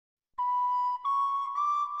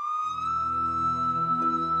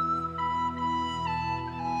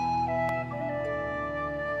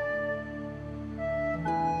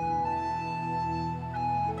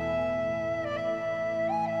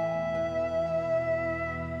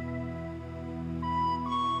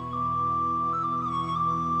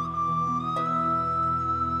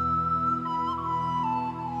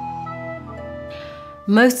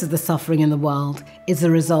Most of the suffering in the world is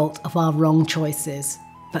the result of our wrong choices,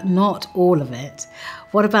 but not all of it.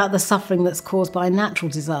 What about the suffering that's caused by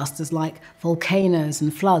natural disasters like volcanoes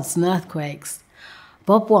and floods and earthquakes?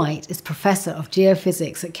 Bob White is Professor of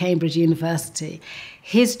Geophysics at Cambridge University.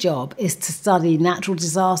 His job is to study natural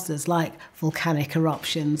disasters like volcanic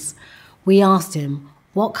eruptions. We asked him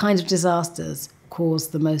what kind of disasters cause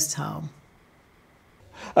the most harm.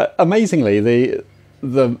 Amazingly,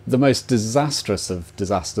 the most disastrous of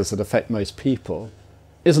disasters that affect most people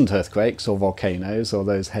isn't earthquakes or volcanoes or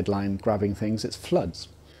those headline-grabbing things, it's floods.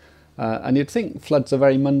 And you'd think floods are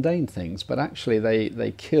very mundane things, but actually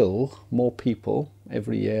they kill more people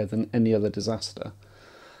every year than any other disaster.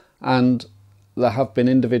 And there have been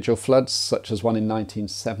individual floods, such as one in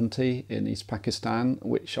 1970 in East Pakistan,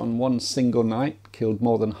 which on one single night killed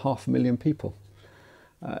more than 500,000 people.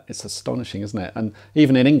 It's astonishing, isn't it? And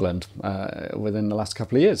even in England, within the last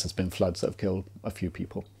couple of years, there's been floods that have killed a few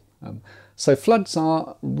people. So floods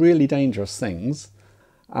are really dangerous things,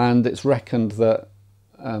 and it's reckoned that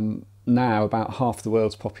now about half the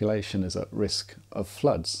world's population is at risk of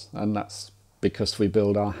floods, and that's because we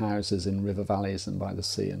build our houses in river valleys and by the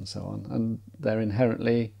sea and so on, and they're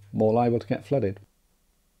inherently more liable to get flooded.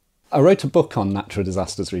 I wrote a book on natural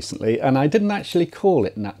disasters recently, and I didn't actually call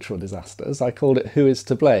it Natural Disasters. I called it Who is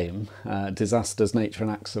to Blame? Disasters, Nature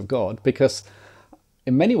and Acts of God, because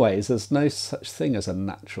in many ways there's no such thing as a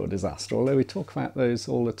natural disaster, although we talk about those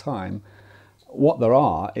all the time. What there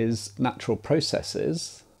are is natural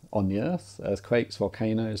processes on the earth, earthquakes,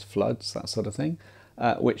 volcanoes, floods, that sort of thing,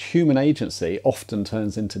 which human agency often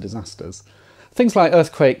turns into disasters. Things like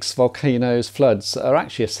earthquakes, volcanoes, floods are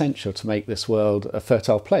actually essential to make this world a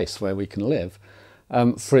fertile place where we can live.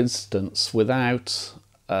 For instance, without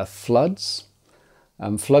floods,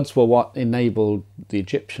 floods were what enabled the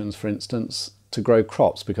Egyptians, for instance, to grow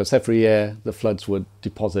crops, because every year the floods would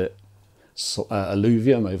deposit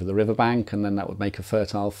alluvium over the riverbank, and then that would make a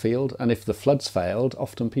fertile field. And if the floods failed,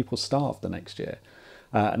 often people starved the next year.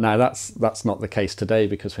 Now that's not the case today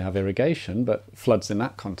because we have irrigation, but floods in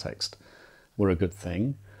that context were a good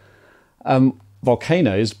thing.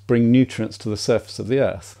 Volcanoes bring nutrients to the surface of the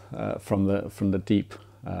earth from the deep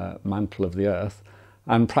mantle of the earth,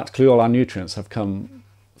 and practically all our nutrients have come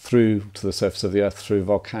through to the surface of the earth through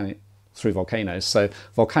volcanoes. So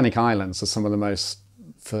volcanic islands are some of the most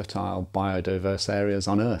fertile, biodiverse areas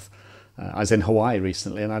on earth. I was in Hawaii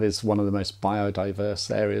recently, and that is one of the most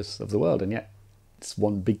biodiverse areas of the world, and yet it's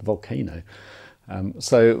one big volcano.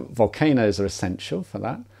 So volcanoes are essential for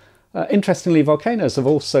that. Interestingly, volcanoes have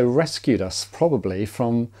also rescued us probably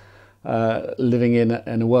from living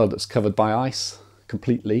in a world that's covered by ice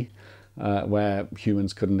completely, where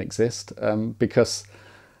humans couldn't exist, because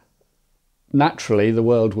naturally the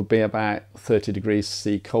world would be about 30 degrees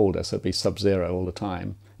C colder, so it'd be sub-zero all the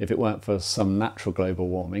time, if it weren't for some natural global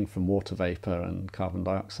warming from water vapour and carbon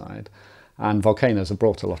dioxide. And volcanoes have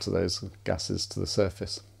brought a lot of those gases to the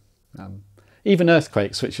surface. Even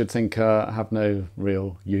earthquakes, which you'd think have no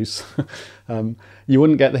real use. You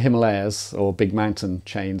wouldn't get the Himalayas or big mountain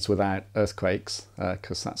chains without earthquakes,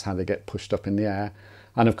 because that's how they get pushed up in the air.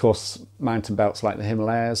 And of course, mountain belts like the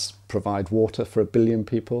Himalayas provide water for 1 billion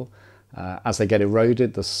people. As they get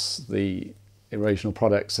eroded, the erosional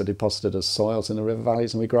products are deposited as soils in the river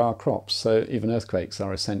valleys, and we grow our crops. So even earthquakes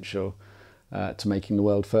are essential to making the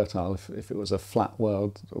world fertile. If it was a flat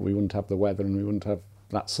world, we wouldn't have the weather and we wouldn't have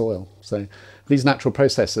that soil. So these natural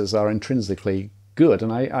processes are intrinsically good,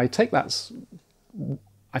 and I think that's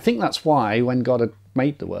why when God had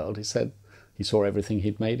made the world, he said he saw everything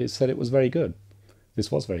he'd made, he said it was very good.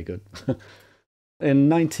 This was very good. In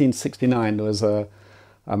 1969 there was a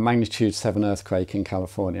magnitude 7 earthquake in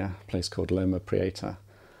California, a place called Loma Prieta.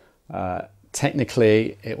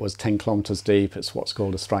 Technically it was 10 kilometers deep. It's what's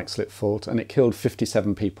called a strike-slip fault, and it killed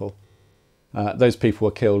 57 people. Those people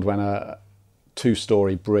were killed when a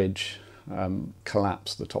 2-story bridge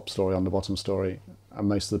collapsed, the top story on the bottom story, and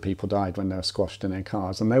most of the people died when they were squashed in their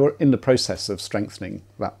cars. And they were in the process of strengthening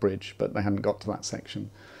that bridge, but they hadn't got to that section.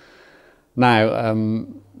 Now,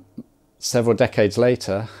 several decades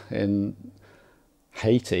later, in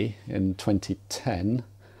Haiti in 2010,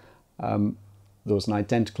 there was an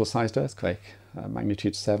identical sized earthquake,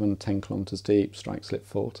 magnitude 7, 10 kilometers deep, strike-slip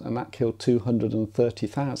fault, and that killed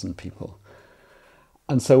 230,000 people.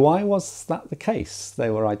 And so why was that the case? They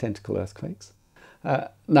were identical earthquakes.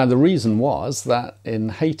 Now the reason was that in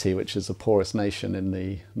Haiti, which is the poorest nation in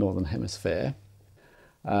the Northern Hemisphere,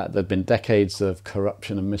 there'd been decades of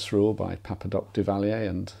corruption and misrule by Papa Doc Duvalier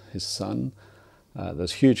and his son.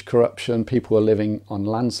 There's huge corruption. People were living on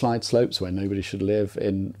landslide slopes where nobody should live,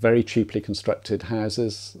 in very cheaply constructed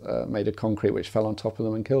houses made of concrete which fell on top of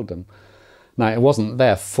them and killed them. Now, it wasn't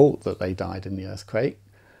their fault that they died in the earthquake,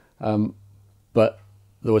 but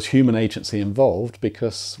there was human agency involved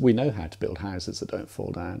because we know how to build houses that don't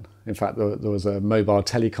fall down. In fact, there was a mobile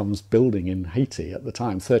telecoms building in Haiti at the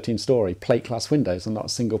time, 13-storey, plate glass windows, and not a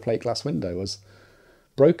single plate glass window was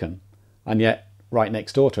broken. And yet, right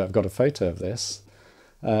next door to it, I've got a photo of this,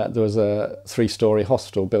 there was a 3-storey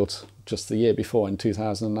hospital built just the year before in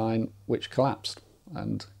 2009, which collapsed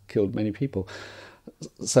and killed many people.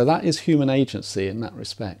 So that is human agency in that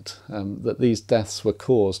respect, that these deaths were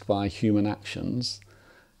caused by human actions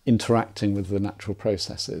interacting with the natural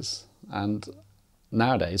processes. And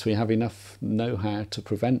nowadays we have enough know-how to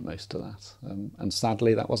prevent most of that. And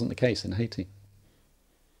sadly, that wasn't the case in Haiti.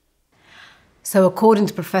 So according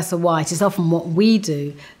to Professor White, it's often what we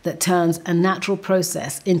do that turns a natural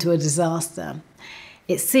process into a disaster.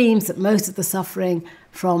 It seems that most of the suffering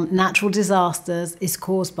from natural disasters is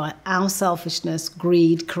caused by our selfishness,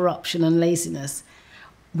 greed, corruption and laziness.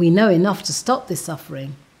 We know enough to stop this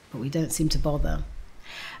suffering, but we don't seem to bother.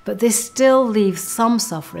 But this still leaves some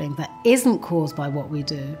suffering that isn't caused by what we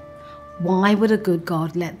do. Why would a good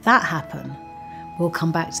God let that happen? We'll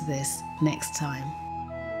come back to this next time.